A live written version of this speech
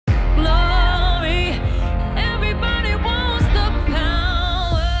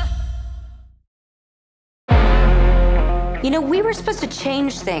You know, we were supposed to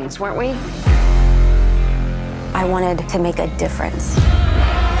change things, weren't we? I wanted to make a difference.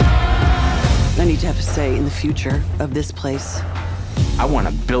 I need to have a say in the future of this place. I want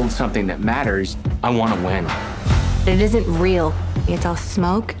to build something that matters. I want to win. It isn't real. It's all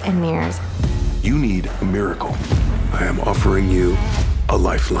smoke and mirrors. You need a miracle. I am offering you a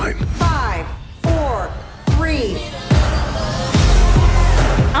lifeline. 5, 4, 3.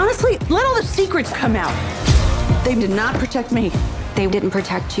 Honestly, let all the secrets come out. They did not protect me. They didn't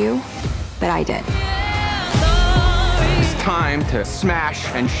protect you, but I did. It's time to smash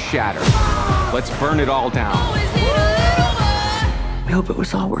and shatter. Let's burn it all down. I hope it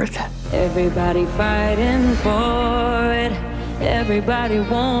was all worth it. Everybody fighting for it. Everybody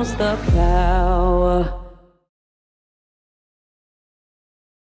wants the power.